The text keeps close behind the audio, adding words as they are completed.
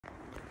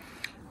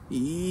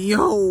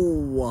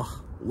Yo,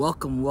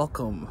 welcome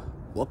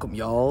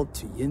y'all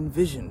to Yin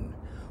Vision,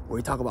 where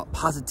we talk about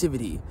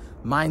positivity,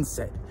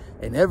 mindset,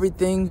 and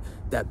everything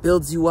that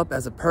builds you up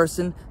as a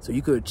person so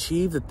you could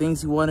achieve the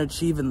things you want to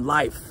achieve in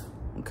life.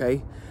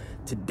 Okay,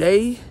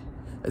 today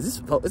it's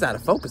out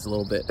of focus a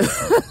little bit.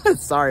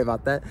 Sorry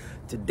about that.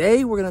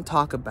 Today we're going to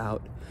talk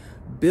about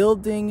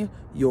building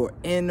your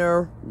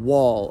inner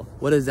wall.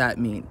 What does that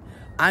mean?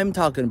 I'm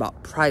talking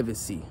about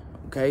privacy.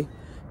 Okay,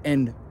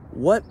 and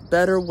what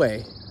better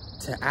way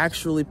to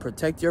actually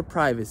protect your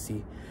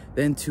privacy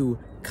than to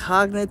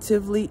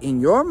cognitively, in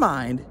your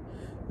mind,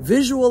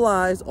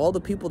 visualize all the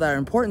people that are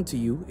important to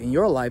you in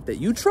your life that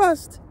you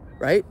trust,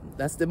 right?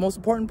 That's the most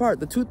important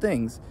part. The two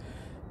things: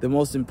 the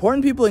most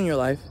important people in your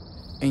life,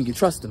 and you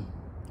trust them.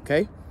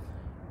 Okay,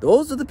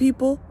 those are the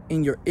people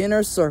in your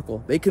inner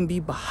circle. They can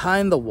be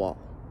behind the wall.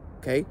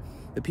 Okay,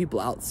 the people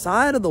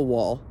outside of the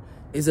wall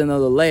is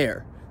another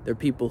layer. They're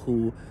people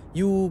who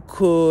you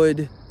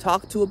could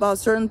talk to about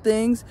certain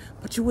things,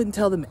 but you wouldn't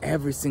tell them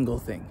every single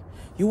thing.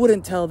 You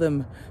wouldn't tell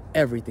them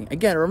everything.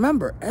 Again,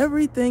 remember,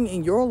 everything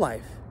in your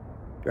life,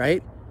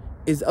 right,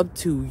 is up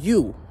to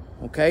you.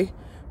 Okay,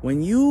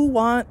 when you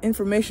want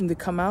information to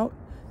come out,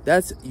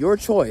 that's your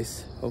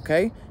choice.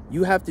 Okay,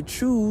 you have to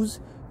choose.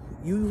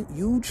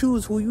 You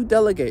choose who you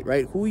delegate,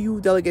 right? Who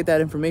you delegate that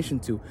information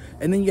to.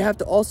 And then you have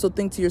to also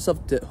think to yourself,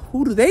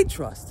 who do they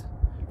trust,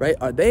 right?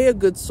 Are they a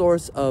good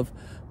source of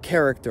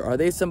character? Are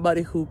they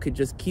somebody who could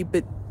just keep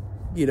it,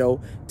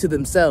 to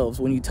themselves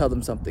when you tell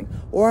them something?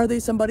 Or are they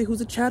somebody who's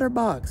a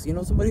chatterbox,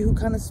 somebody who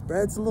kind of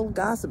spreads a little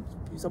gossip,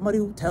 somebody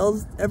who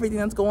tells everything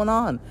that's going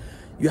on?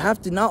 You have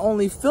to not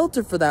only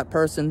filter for that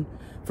person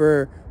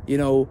for,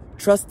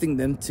 trusting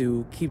them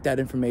to keep that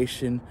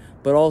information,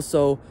 but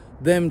also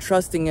them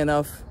trusting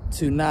enough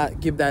to not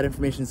give that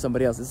information to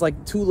somebody else. It's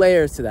like two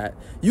layers to that.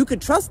 You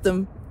could trust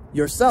them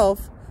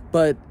yourself,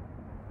 but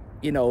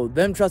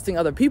them trusting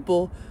other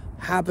people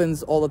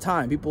happens all the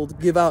time. People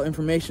give out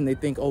information. They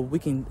think, oh, I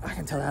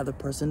can tell the other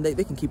person, they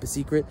can keep a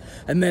secret.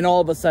 And then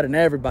all of a sudden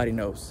everybody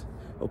knows.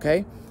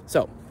 Okay,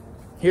 so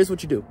here's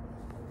what you do.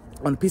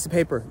 On a piece of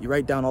paper, you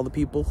write down all the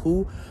people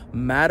who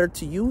matter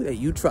to you that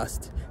you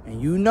trust,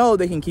 and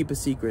they can keep a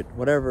secret,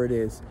 whatever it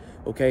is.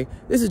 Okay,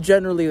 this is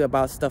generally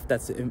about stuff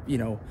that's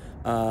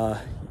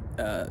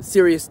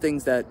serious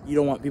things that you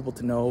don't want people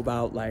to know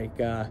about, like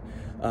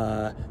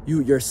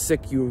you're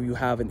sick, you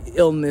have an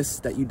illness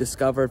that you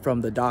discovered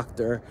from the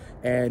doctor,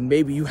 and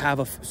maybe you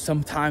have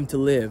some time to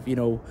live,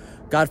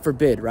 God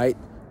forbid, right?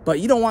 But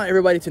you don't want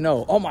everybody to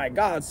know, oh my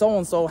God,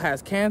 so-and-so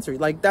has cancer.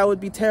 Like, that would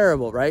be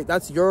terrible, right?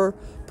 That's your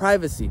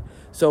privacy.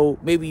 So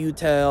maybe you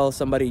tell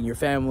somebody in your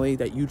family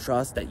that you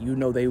trust, that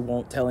they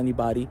won't tell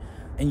anybody,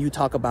 and you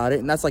talk about it.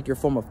 And that's like your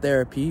form of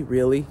therapy,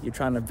 really. You're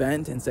trying to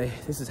vent and say,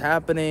 this is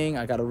happening.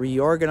 I got to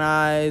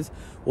reorganize.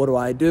 What do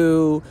I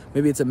do?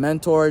 Maybe it's a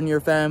mentor in your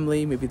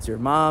family. Maybe it's your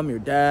mom, your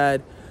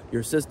dad,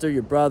 your sister,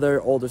 your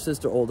brother, older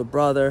sister, older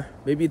brother.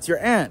 Maybe it's your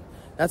aunt.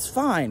 That's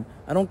fine.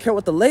 I don't care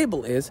what the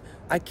label is.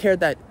 I care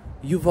that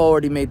you've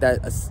already made that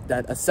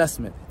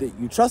assessment, that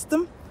you trust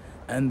them,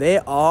 and they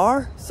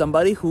are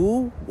somebody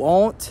who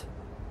won't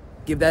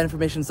give that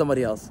information to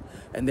somebody else,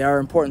 and they are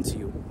important to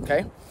you.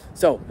 Okay,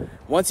 so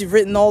once you've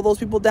written all those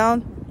people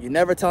down, you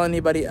never tell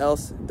anybody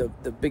else the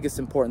biggest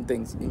important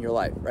things in your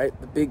life, right?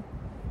 The big,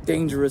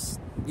 dangerous,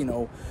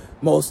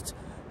 most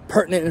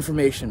pertinent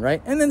information,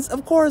 right? And then,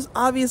 of course,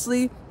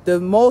 obviously, the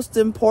most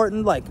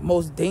important,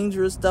 most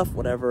dangerous stuff,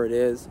 whatever it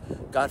is,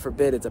 God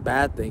forbid it's a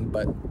bad thing,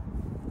 but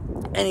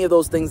any of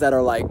those things that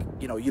are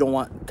you don't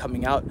want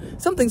coming out,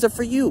 some things are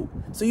for you.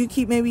 So you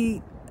keep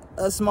maybe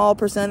a small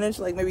percentage,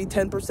 like maybe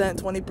 10%,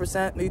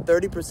 20%, maybe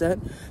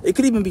 30%. It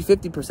could even be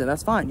 50%.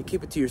 That's fine. You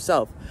keep it to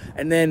yourself.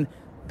 And then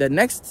the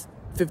next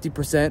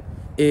 50%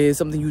 is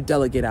something you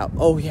delegate out.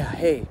 Oh yeah,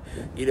 hey,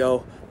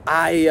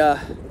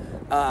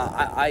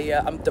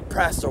 I'm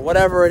depressed, or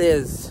whatever it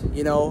is.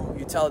 You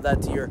tell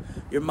that to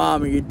your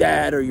mom or your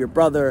dad or your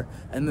brother,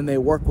 and then they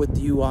work with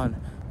you on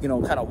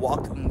kind of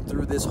walking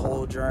through this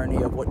whole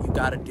journey of what you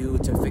got to do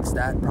to fix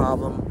that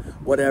problem,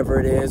 whatever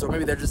it is. Or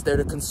maybe they're just there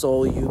to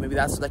console you. Maybe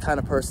that's the kind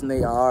of person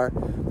they are.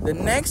 The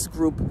next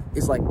group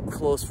is like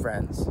close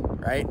friends,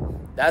 right?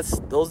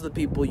 Those are the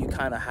people you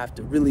kind of have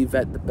to really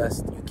vet the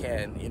best you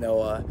can.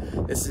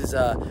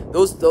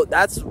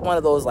 That's one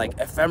of those like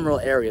ephemeral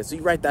areas. So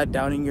you write that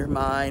down in your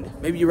mind.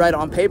 Maybe you write it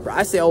on paper.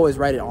 I say always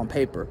write it on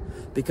paper,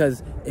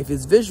 because if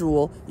it's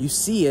visual, you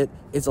see it,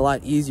 it's a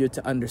lot easier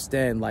to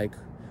understand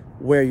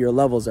where your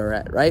levels are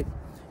at, right?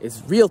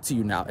 It's real to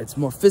you now. It's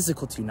more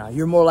physical to you now.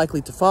 You're more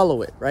likely to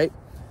follow it, right?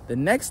 The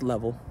next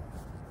level,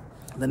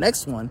 the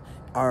next one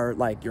are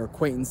like your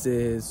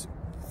acquaintances,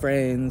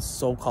 friends,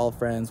 so-called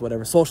friends,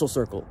 whatever, social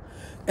circle.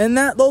 And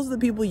those are the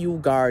people you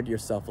guard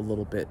yourself a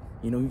little bit.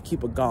 You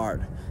keep a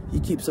guard. You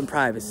keep some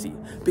privacy.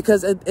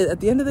 Because at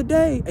the end of the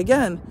day,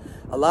 again,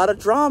 a lot of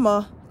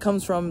drama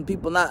comes from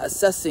people not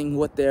assessing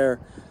what their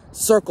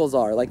circles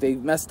are. Like, they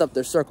messed up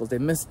their circles. They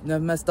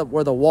messed up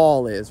where the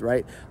wall is,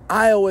 right?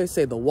 I always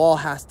say the wall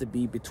has to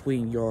be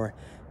between your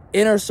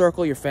inner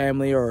circle, your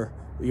family, or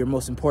your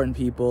most important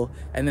people,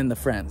 and then the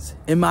friends,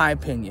 in my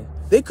opinion.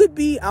 They could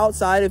be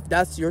outside if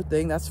that's your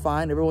thing, that's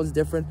fine. Everyone's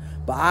different.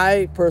 But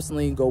I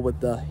personally go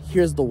with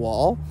here's the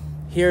wall,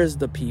 here's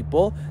the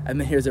people, and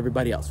then here's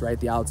everybody else, right?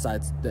 The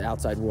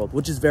outside world,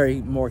 which is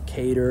very more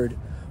catered,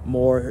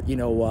 more,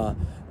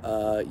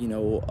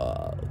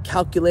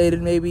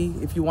 calculated, maybe,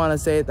 if you want to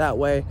say it that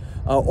way.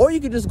 Or you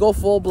could just go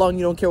full blown,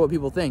 you don't care what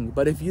people think.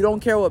 But if you don't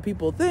care what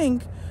people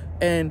think,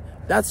 and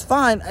that's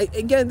fine.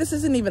 Again, this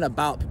isn't even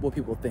about what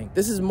people think.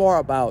 This is more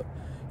about,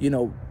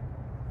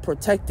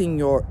 protecting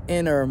your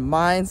inner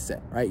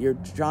mindset, right? You're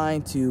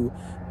trying to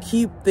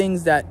keep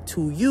things that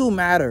to you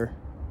matter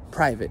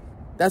private.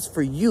 That's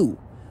for you.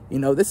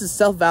 This is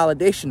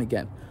self-validation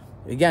again.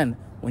 Again,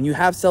 when you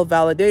have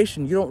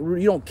self-validation,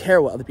 you don't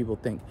care what other people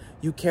think.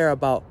 You care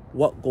about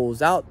what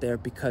goes out there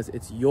because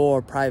it's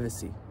your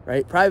privacy,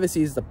 right?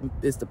 Privacy is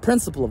the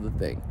principle of the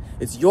thing.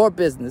 It's your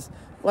business.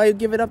 Why you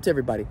give it up to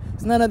everybody?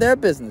 It's none of their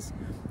business.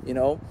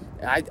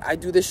 I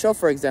do this show,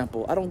 for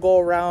example. I don't go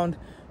around,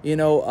 I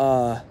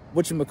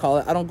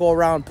don't go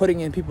around putting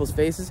in people's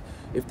faces.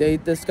 If they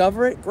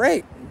discover it,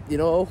 great.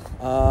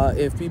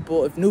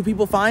 If new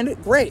people find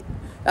it, great.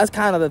 That's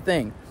kind of the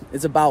thing.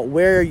 It's about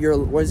where's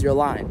your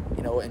line,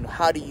 and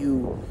how do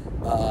you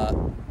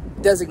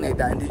designate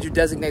that, and did you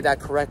designate that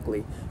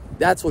correctly?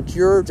 That's what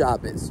your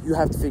job is. You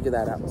have to figure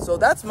that out. So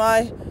that's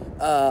my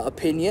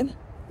opinion.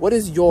 What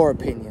is your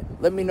opinion?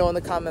 Let me know in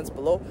the comments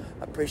below.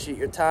 I appreciate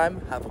your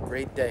time. Have a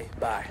great day.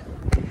 Bye.